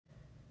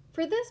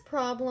For this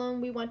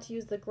problem, we want to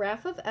use the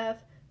graph of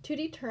f to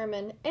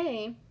determine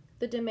a,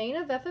 the domain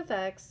of f of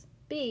x,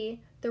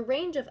 b, the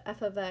range of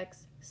f of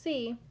x,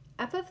 c,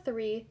 f of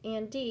 3,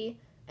 and d,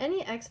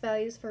 any x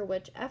values for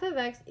which f of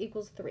x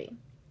equals 3.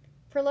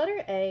 For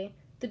letter A,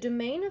 the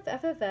domain of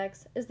f of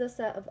x is the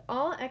set of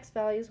all x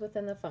values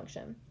within the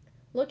function.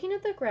 Looking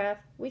at the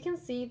graph, we can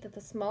see that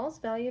the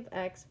smallest value of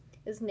x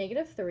is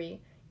 -3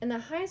 and the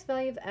highest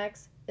value of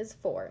x is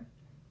 4.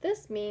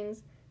 This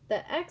means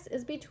that x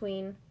is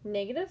between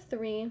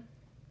 -3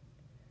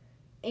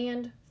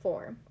 and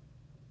 4.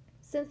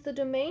 Since the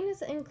domain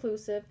is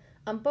inclusive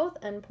on both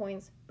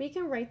endpoints, we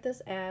can write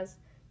this as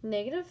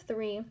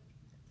 -3,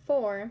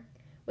 4,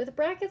 with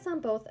brackets on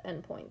both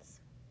endpoints.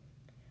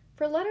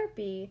 For letter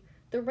B,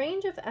 the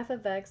range of f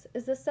of x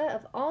is the set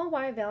of all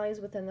y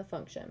values within the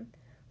function.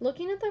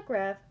 Looking at the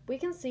graph, we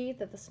can see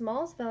that the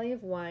smallest value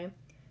of y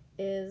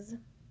is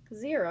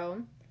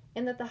 0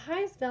 and that the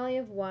highest value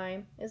of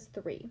y is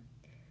 3.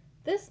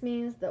 This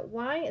means that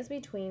y is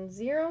between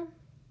 0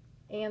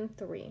 and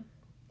 3.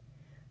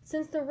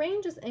 Since the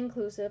range is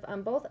inclusive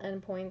on both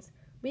endpoints,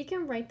 we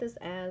can write this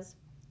as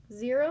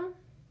 0,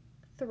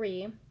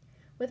 3,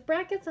 with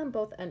brackets on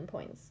both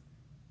endpoints.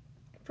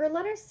 For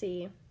letter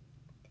C,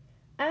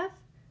 f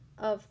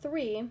of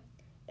 3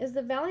 is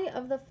the value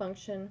of the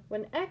function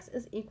when x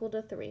is equal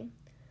to 3.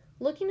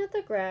 Looking at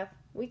the graph,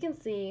 we can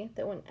see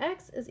that when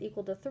x is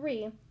equal to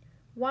 3,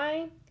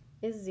 y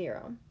is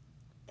 0.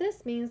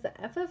 This means that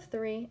f of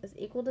 3 is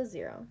equal to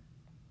 0.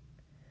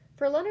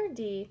 For letter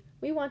D,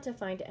 we want to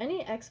find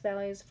any x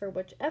values for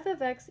which f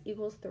of x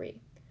equals 3.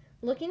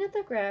 Looking at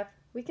the graph,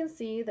 we can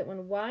see that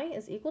when y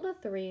is equal to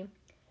 3,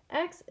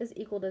 x is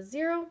equal to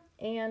 0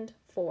 and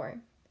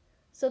 4.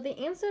 So the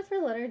answer for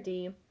letter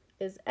D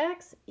is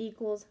x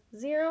equals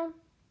 0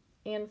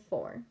 and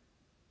 4.